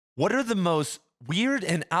What are the most weird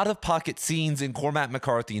and out-of-pocket scenes in Cormac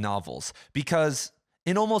McCarthy novels? Because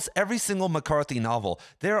in almost every single McCarthy novel,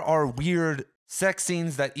 there are weird sex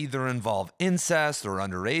scenes that either involve incest or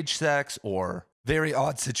underage sex or very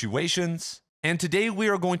odd situations. And today we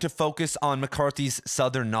are going to focus on McCarthy's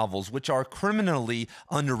Southern novels, which are criminally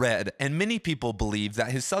underread, and many people believe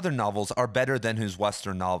that his Southern novels are better than his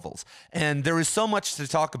Western novels. And there is so much to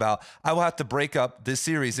talk about, I will have to break up this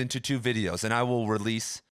series into 2 videos, and I will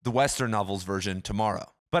release the Western novels version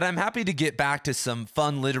tomorrow. But I'm happy to get back to some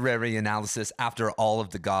fun literary analysis after all of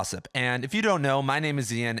the gossip. And if you don't know, my name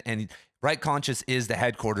is Ian, and Right Conscious is the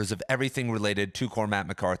headquarters of everything related to Cormac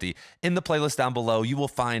McCarthy. In the playlist down below, you will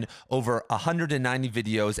find over 190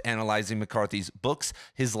 videos analyzing McCarthy's books,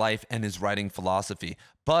 his life, and his writing philosophy.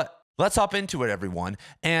 But let's hop into it, everyone.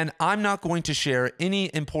 And I'm not going to share any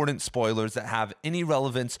important spoilers that have any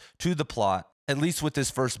relevance to the plot, at least with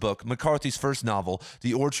this first book, McCarthy's first novel,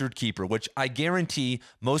 The Orchard Keeper, which I guarantee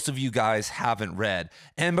most of you guys haven't read.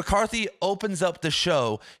 And McCarthy opens up the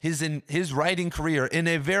show, his writing career, in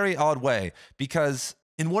a very odd way, because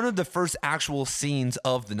in one of the first actual scenes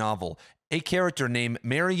of the novel, a character named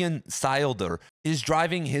Marion Silder is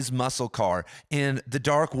driving his muscle car in the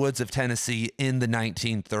dark woods of Tennessee in the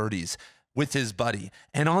 1930s with his buddy.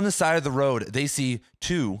 And on the side of the road, they see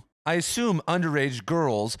 2, I assume, underage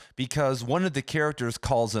girls, because one of the characters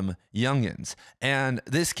calls them youngins. And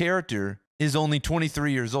this character is only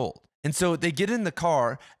 23 years old. And so they get in the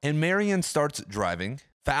car and Marion starts driving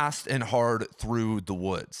fast and hard through the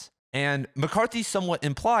woods. And McCarthy somewhat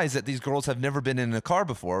implies that these girls have never been in a car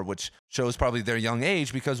before, which shows probably their young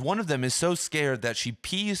age, because one of them is so scared that she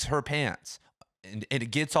pees her pants. And it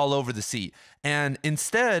gets all over the seat. And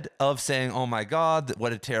instead of saying, oh my God,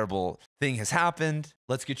 what a terrible thing has happened,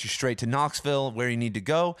 let's get you straight to Knoxville, where you need to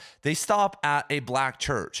go, they stop at a black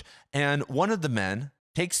church. And one of the men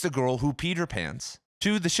takes the girl who peed her pants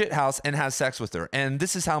to the shit house and has sex with her. And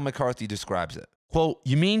this is how McCarthy describes it. Quote,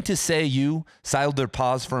 "You mean to say you," Silder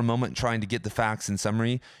paused for a moment trying to get the facts in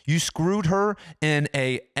summary, "you screwed her in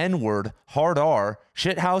a N-word, hard R,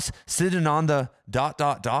 shit house sitting on the ...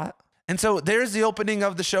 And so there's the opening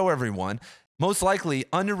of the show, everyone. Most likely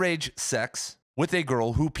underage sex with a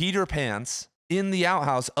girl who peed her pants in the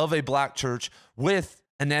outhouse of a black church with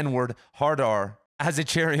an N-word, hard R, as a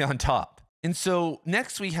cherry on top. And so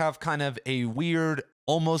next we have kind of a weird,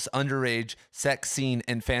 almost underage sex scene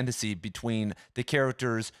and fantasy between the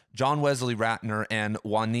characters John Wesley Ratner and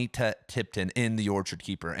Juanita Tipton in The Orchard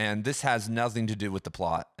Keeper. And this has nothing to do with the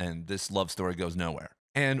plot, and this love story goes nowhere.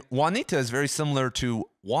 And Juanita is very similar to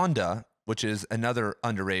Wanda, which is another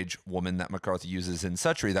underage woman that McCarthy uses in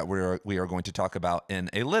Suttree that we are going to talk about in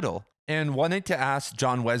a little. And Juanita asks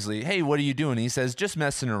John Wesley, hey, what are you doing? He says, just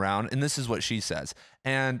messing around. And this is what she says.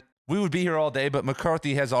 And we would be here all day, but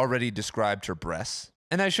McCarthy has already described her breasts.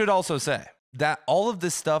 And I should also say that all of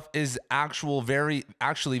this stuff is actually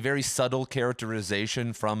very subtle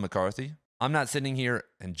characterization from McCarthy. I'm not sitting here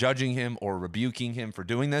and judging him or rebuking him for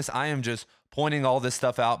doing this. I am just pointing all this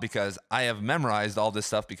stuff out because I have memorized all this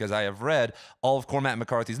stuff because I have read all of Cormac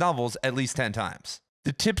McCarthy's novels at least 10 times.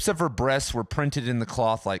 The tips of her breasts were printed in the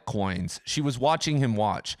cloth like coins. She was watching him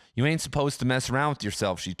watch. You ain't supposed to mess around with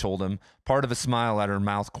yourself, she told him, part of a smile at her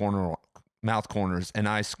mouth corners and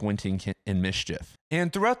eyes squinting in mischief.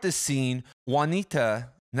 And throughout this scene, Juanita,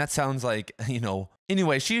 and that sounds like,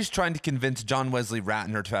 anyway, she's trying to convince John Wesley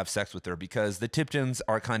Ratner to have sex with her because the Tiptons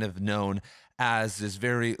are kind of known as this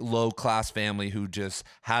very low-class family who just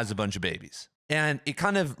has a bunch of babies. And it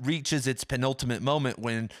kind of reaches its penultimate moment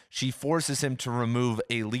when she forces him to remove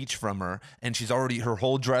a leech from her, and her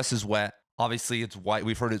whole dress is wet. Obviously, it's white.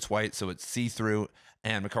 We've heard it's white, so it's see-through.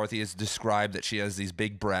 And McCarthy has described that she has these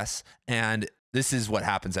big breasts. And this is what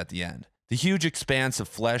happens at the end. The huge expanse of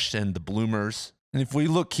flesh and the bloomers. And if we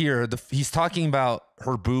look here, he's talking about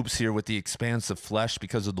her boobs here with the expanse of flesh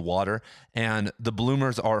because of the water. And the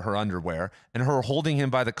bloomers are her underwear. And her holding him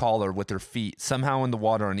by the collar with her feet somehow in the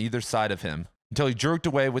water on either side of him, until he jerked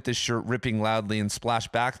away with his shirt ripping loudly and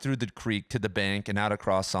splashed back through the creek to the bank and out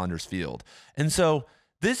across Saunders Field. And so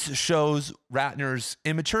this shows Ratner's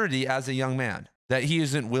immaturity as a young man, that he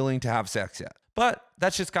isn't willing to have sex yet. But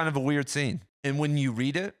that's just kind of a weird scene. And when you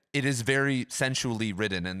read it, it is very sensually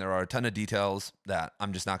written, and there are a ton of details that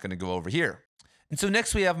I'm just not going to go over here. And so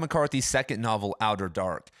next we have McCarthy's second novel, Outer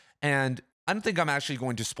Dark. And I don't think I'm actually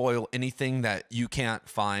going to spoil anything that you can't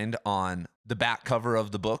find on the back cover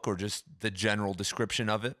of the book or just the general description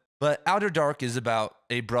of it. But Outer Dark is about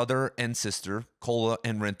a brother and sister, Cola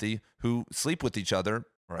and Renthi, who sleep with each other,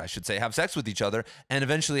 or I should say have sex with each other, and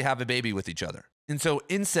eventually have a baby with each other. And so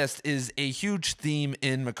incest is a huge theme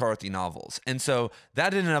in McCarthy novels. And so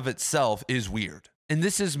that in and of itself is weird. And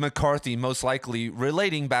this is McCarthy most likely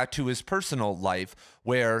relating back to his personal life,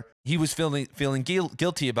 where he was feeling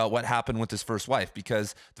guilty about what happened with his first wife,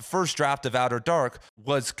 because the first draft of Outer Dark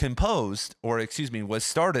was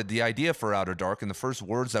started, the idea for Outer Dark, and the first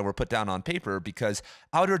words that were put down on paper, because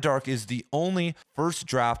Outer Dark is the only first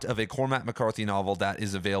draft of a Cormac McCarthy novel that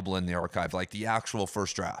is available in the archive, like the actual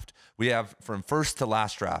first draft. We have from first to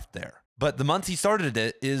last draft there. But the month he started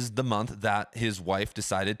it is the month that his wife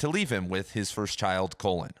decided to leave him with his first child,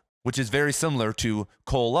 Colin, which is very similar to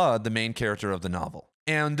Cola, the main character of the novel.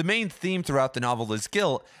 And the main theme throughout the novel is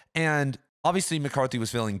guilt. And obviously, McCarthy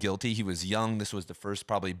was feeling guilty. He was young. This was the first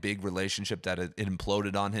probably big relationship that it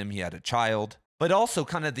imploded on him. He had a child. But also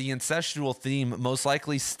kind of the incestual theme most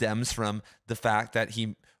likely stems from the fact that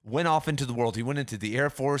he went off into the world. He went into the Air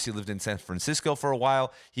Force. He lived in San Francisco for a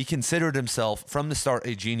while. He considered himself from the start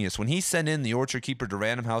a genius. When he sent in the Orchard Keeper to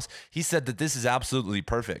Random House, he said that this is absolutely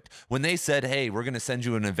perfect. When they said, hey, we're going to send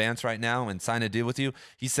you an advance right now and sign a deal with you,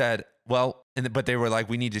 he said, well, but they were like,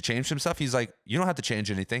 we need to change some stuff. He's like, you don't have to change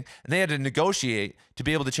anything. And they had to negotiate to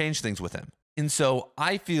be able to change things with him. And so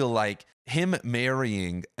I feel like him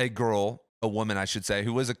marrying a woman, I should say,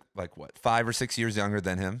 who was 5 or 6 years younger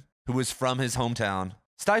than him, who was from his hometown,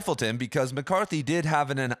 stifled him, because McCarthy did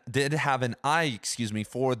have an eye,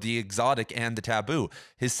 for the exotic and the taboo.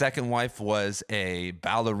 His second wife was a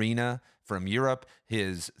ballerina from Europe.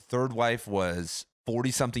 His third wife was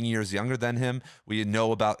 40-something years younger than him. We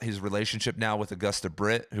know about his relationship now with Augusta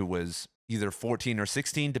Britt, who was either 14 or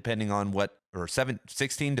 16, depending on what, or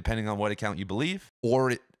 16, depending on what account you believe,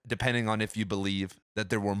 or depending on if you believe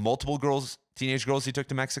that there were multiple teenage girls he took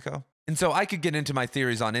to Mexico. And so I could get into my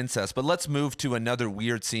theories on incest, but let's move to another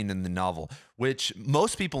weird scene in the novel, which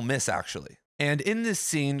most people miss, actually. And in this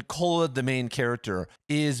scene, Cola, the main character,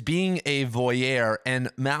 is being a voyeur and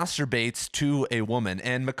masturbates to a woman.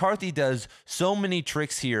 And McCarthy does so many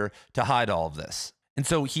tricks here to hide all of this. And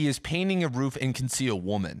so he is painting a roof and can see a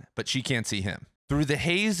woman, but she can't see him. Through the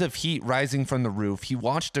haze of heat rising from the roof, he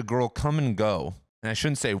watched a girl come and go. And I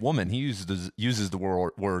shouldn't say woman, he uses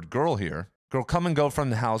the word girl here. Girl come and go from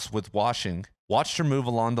the house with washing, watched her move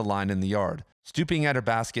along the line in the yard, stooping at her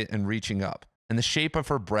basket and reaching up, and the shape of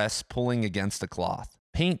her breasts pulling against the cloth.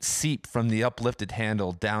 Paint seeped from the uplifted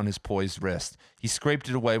handle down his poised wrist. He scraped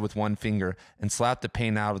it away with one finger and slapped the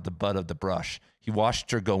paint out of the butt of the brush. He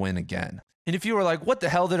watched her go in again. And if you were like, what the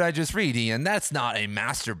hell did I just read, Ian? That's not a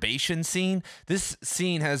masturbation scene. This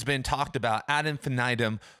scene has been talked about ad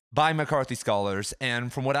infinitum by McCarthy scholars,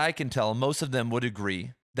 and from what I can tell, most of them would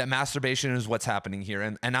agree that masturbation is what's happening here.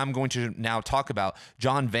 And I'm going to now talk about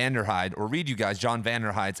John Vanderhyde, or read you guys John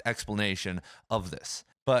Vanderhyde's explanation of this.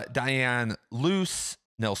 But Diane Luce,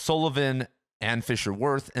 Nell Sullivan, Ann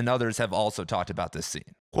Fisher-Worth, and others have also talked about this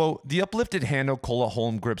scene. Quote, the uplifted handle Cola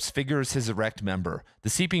Holm grips figures his erect member, the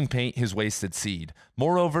seeping paint his wasted seed.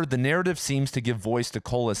 Moreover, the narrative seems to give voice to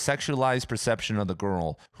Cola's sexualized perception of the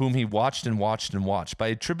girl, whom he watched and watched and watched, by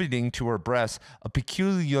attributing to her breasts a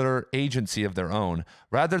peculiar agency of their own.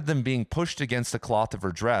 Rather than being pushed against the cloth of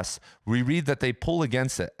her dress, we read that they pull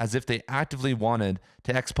against it, as if they actively wanted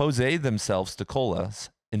to expose themselves to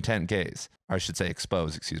Cola's intent gaze. Or I should say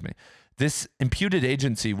expose, excuse me. This imputed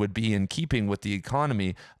agency would be in keeping with the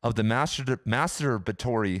economy of the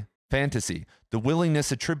masturbatory fantasy, the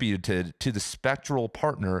willingness attributed to the spectral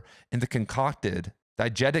partner in the concocted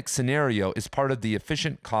diegetic scenario is part of the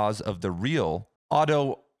efficient cause of the real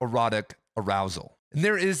autoerotic arousal. And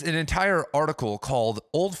there is an entire article called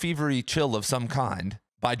Old Fevery Chill of Some Kind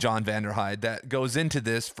by John Vanderhyde that goes into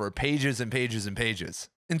this for pages and pages and pages.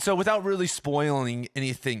 And so without really spoiling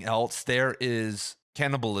anything else, there is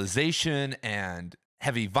cannibalization and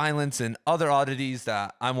heavy violence and other oddities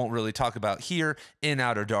that I won't really talk about here in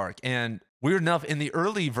Outer Dark. And weird enough, in the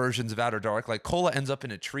early versions of Outer Dark, like Cola ends up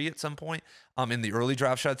in a tree at some point, in the early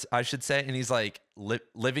draft shots, I should say, and he's like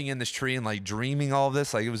living in this tree and like dreaming all of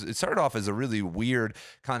this. Like it started off as a really weird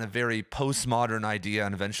kind of very postmodern idea,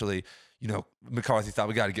 and eventually, McCarthy thought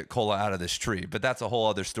we got to get Cola out of this tree, but that's a whole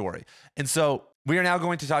other story. And so we are now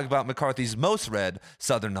going to talk about McCarthy's most read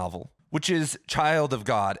Southern novel, which is Child of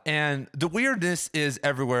God. And the weirdness is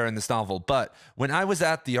everywhere in this novel. But when I was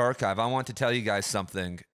at the archive, I want to tell you guys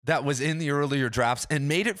something that was in the earlier drafts and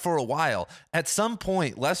made it for a while. At some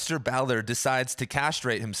point, Lester Ballard decides to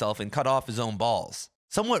castrate himself and cut off his own balls,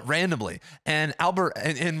 somewhat randomly. And Albert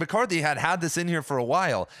and McCarthy had this in here for a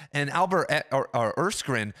while. And Albert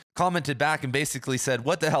Erskine commented back and basically said,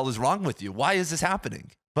 what the hell is wrong with you? Why is this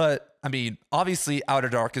happening? But, I mean, obviously, Outer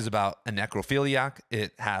Dark is about a necrophiliac.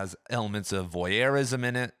 It has elements of voyeurism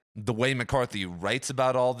in it. the way McCarthy writes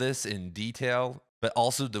about all this in detail, but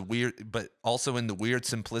also in the weird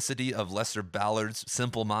simplicity of Lester Ballard's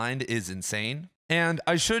simple mind is insane. And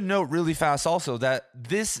I should note really fast also that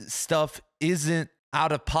this stuff isn't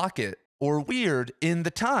out of pocket or weird in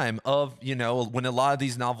the time of, when a lot of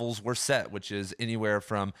these novels were set, which is anywhere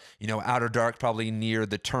from, Outer Dark, probably near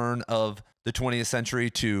the turn of the 20th century,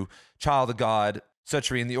 to Child of God,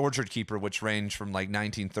 Suttree and the Orchard Keeper, which ranged from like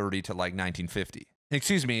 1930 to like 1950.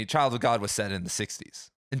 Excuse me, Child of God was set in the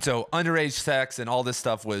 60s. And so underage sex and all this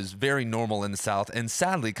stuff was very normal in the South, and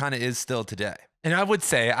sadly kind of is still today. And I would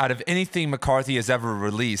say out of anything McCarthy has ever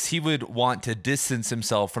released, he would want to distance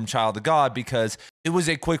himself from Child of God because it was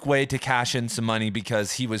a quick way to cash in some money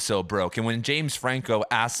because he was so broke. And when James Franco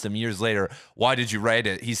asked him years later, why did you write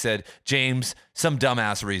it? He said, James, some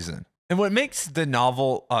dumbass reason. And what makes the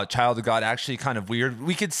novel Child of God actually kind of weird,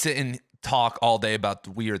 we could sit and talk all day about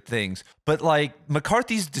the weird things, but like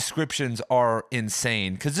McCarthy's descriptions are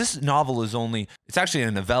insane because this novel is it's actually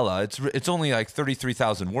a novella. It's only like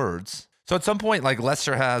 33,000 words. So at some point, like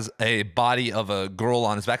Lester has a body of a girl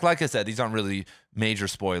on his back. Like I said, these aren't really major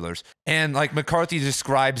spoilers. And like McCarthy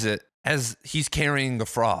describes it as he's carrying the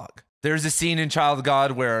frog. There's a scene in Child of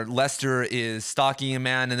God where Lester is stalking a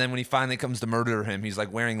man, and then when he finally comes to murder him, he's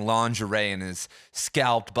like wearing lingerie and is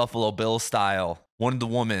scalped Buffalo Bill style.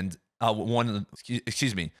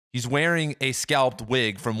 He's wearing a scalped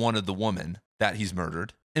wig from one of the women that he's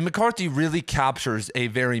murdered. And McCarthy really captures a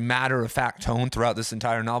very matter-of-fact tone throughout this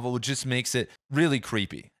entire novel, which just makes it really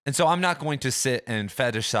creepy. And so I'm not going to sit and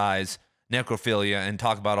fetishize necrophilia and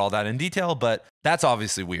talk about all that in detail, but that's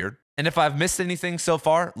obviously weird. And if I've missed anything so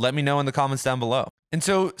far, let me know in the comments down below. And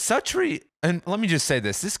so Suttree, and let me just say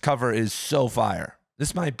this cover is so fire.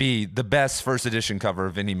 This might be the best first edition cover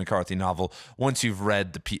of any McCarthy novel once you've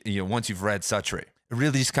read Suttree. It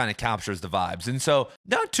really just kind of captures the vibes. And so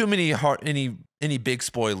not too many any big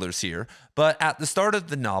spoilers here, but at the start of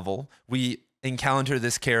the novel, we encounter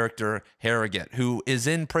this character, Harrogate, who is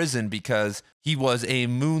in prison because he was a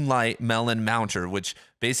moonlight melon mounter, which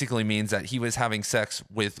basically means that he was having sex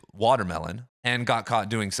with watermelon and got caught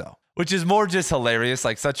doing so. Which is more just hilarious.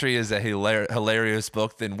 Like Suttree is a hilarious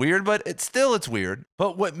book than weird, but it's weird.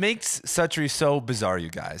 But what makes Suttree so bizarre, you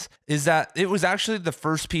guys, is that it was actually the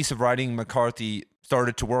first piece of writing McCarthy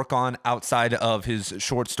started to work on outside of his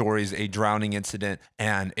short stories, A Drowning Incident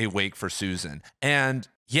and A Wake for Susan. And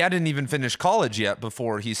he hadn't even finished college yet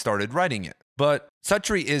before he started writing it. But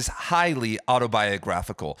Suttree is highly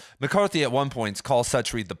autobiographical. McCarthy at one point calls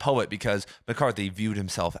Suttree the poet because McCarthy viewed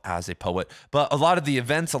himself as a poet. But a lot of the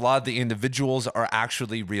events, a lot of the individuals are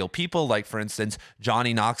actually real people. Like, for instance,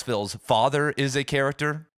 Johnny Knoxville's father is a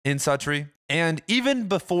character in Suttree. And even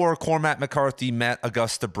before Cormac McCarthy met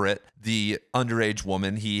Augusta Britt, the underage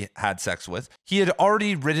woman he had sex with, he had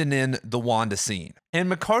already written in the Wanda scene. And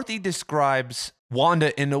McCarthy describes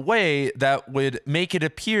Wanda in a way that would make it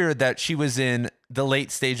appear that she was in the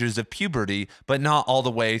late stages of puberty, but not all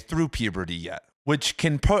the way through puberty yet, which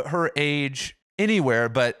can put her age anywhere,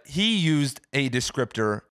 but he used a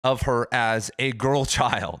descriptor of her as a girl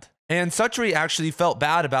child. And Suttree actually felt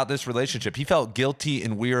bad about this relationship. He felt guilty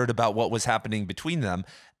and weird about what was happening between them.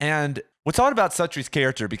 And what's odd about Suttree's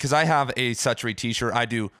character, because I have a Suttree t-shirt, I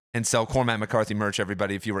do, and sell Cormac McCarthy merch,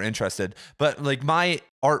 everybody, if you were interested. But like my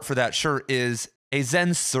art for that shirt is a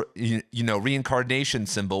Zen, reincarnation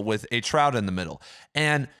symbol with a trout in the middle.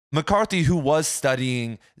 And McCarthy, who was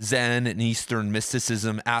studying Zen and Eastern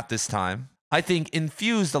mysticism at this time, I think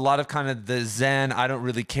infused a lot of kind of the Zen, I don't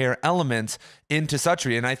really care elements into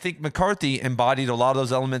Suttree. And I think McCarthy embodied a lot of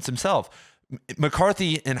those elements himself.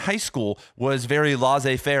 McCarthy in high school was very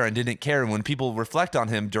laissez-faire and didn't care. And when people reflect on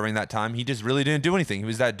him during that time, he just really didn't do anything. He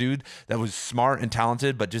was that dude that was smart and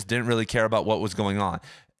talented, but just didn't really care about what was going on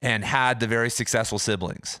and had the very successful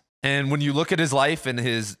siblings. And when you look at his life and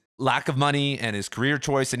his lack of money and his career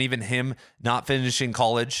choice and even him not finishing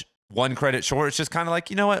college, one credit short, it's just kind of like,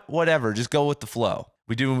 you know what, whatever, just go with the flow.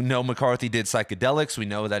 We do know McCarthy did psychedelics. We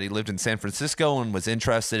know that he lived in San Francisco and was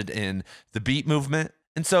interested in the beat movement.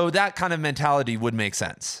 And so that kind of mentality would make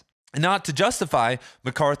sense. And not to justify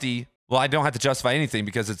McCarthy, well, I don't have to justify anything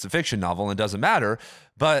because it's a fiction novel and it doesn't matter,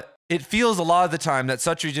 but it feels a lot of the time that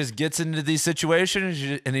Suttree just gets into these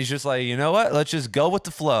situations and he's just like, you know what, let's just go with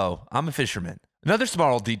the flow. I'm a fisherman. Another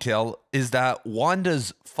small detail is that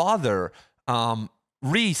Wanda's father,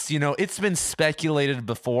 Reese, it's been speculated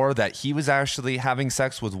before that he was actually having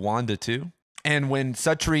sex with Wanda too. And when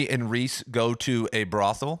Suttree and Reese go to a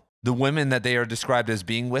brothel, the women that they are described as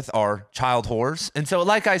being with are child whores. And so,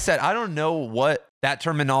 like I said, I don't know what that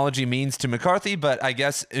terminology means to McCarthy, but I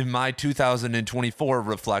guess in my 2024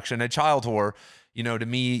 reflection, a child whore you know, to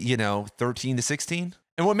me, you know, 13 to 16.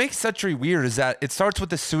 And what makes Suttree weird is that it starts with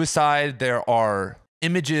the suicide. There are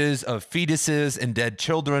images of fetuses and dead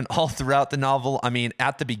children all throughout the novel. I mean,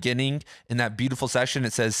 at the beginning, in that beautiful section,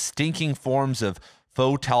 it says stinking forms of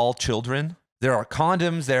foetal children. There are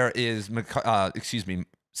condoms. There is,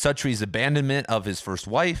 Suttree's abandonment of his first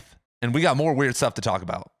wife. And we got more weird stuff to talk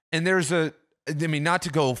about. And there's not to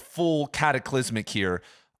go full cataclysmic here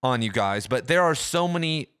on you guys, but there are so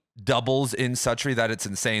many doubles in Suttree that it's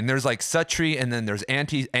insane. There's like Suttree, and then there's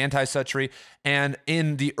anti-Suttree. And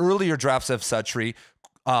in the earlier drafts of Suttree,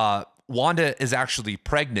 Wanda is actually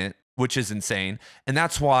pregnant, which is insane. And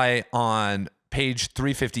that's why on page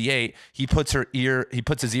 358, he puts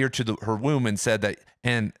his ear to her womb and said that,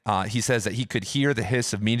 and he says that he could hear the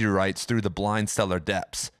hiss of meteorites through the blind stellar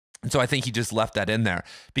depths. And so I think he just left that in there,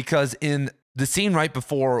 because in the scene right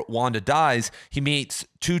before Wanda dies, he meets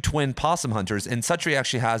two twin possum hunters, and Suttree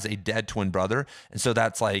actually has a dead twin brother. And so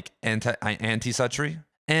that's like anti-Suttree.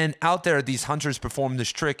 And out there, these hunters perform this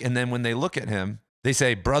trick. And then when they look at him, they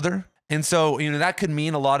say, brother. And so, you know, that could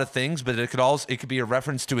mean a lot of things, but it could be a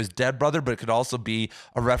reference to his dead brother, but it could also be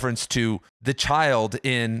a reference to the child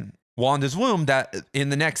in Wanda's womb that in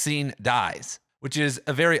the next scene dies, which is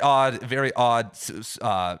a very odd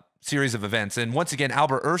series of events. And once again,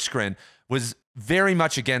 Albert Erskine was very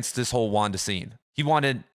much against this whole Wanda scene. He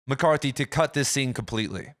wanted McCarthy to cut this scene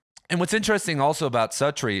completely. And what's interesting also about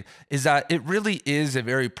Suttree is that it really is a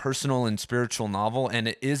very personal and spiritual novel, and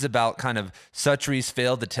it is about kind of Suttree's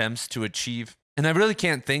failed attempts to achieve. And I really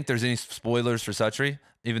can't think there's any spoilers for Suttree,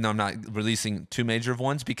 even though I'm not releasing too major of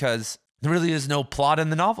ones, because there really is no plot in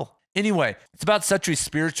the novel. Anyway, it's about Suttree's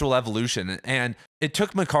spiritual evolution, and it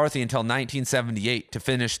took McCarthy until 1978 to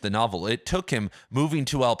finish the novel. It took him moving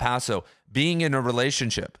to El Paso, being in a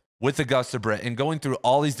relationship with Augusta Britt, and going through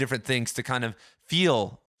all these different things to kind of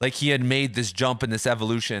feel like he had made this jump in this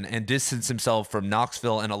evolution and distance himself from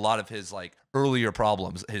Knoxville and a lot of his like earlier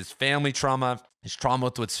problems, his family trauma, his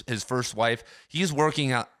trauma with his first wife. He's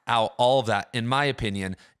working out all of that, in my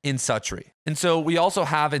opinion, in Suttree. And so we also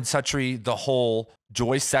have in Suttree the whole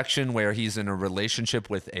Joyce section where he's in a relationship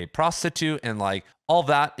with a prostitute, and like all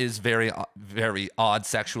that is very, very odd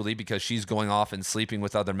sexually, because she's going off and sleeping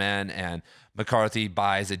with other men, and Suttree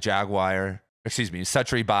buys a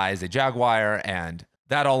Jaguar, and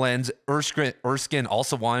that all ends. Erskine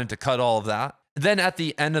also wanted to cut all of that. Then at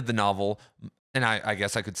the end of the novel, and I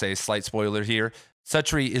guess I could say slight spoiler here,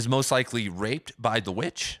 Suttree is most likely raped by the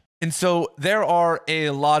witch. And so there are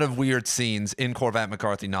a lot of weird scenes in Cormac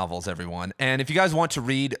McCarthy novels, everyone. And if you guys want to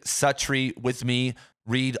read Suttree with me,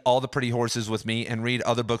 read All the Pretty Horses with me, and read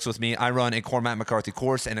other books with me, I run a Cormac McCarthy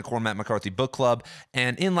course and a Cormac McCarthy book club.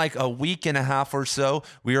 And in like a week and a half or so,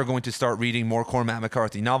 we are going to start reading more Cormac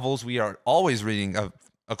McCarthy novels. We are always reading a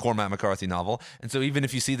Cormac McCarthy novel. And so even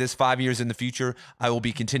if you see this 5 years in the future, I will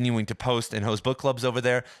be continuing to post and host book clubs over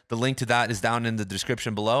there. The link to that is down in the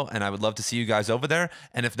description below, and I would love to see you guys over there.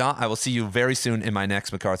 And if not, I will see you very soon in my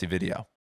next McCarthy video.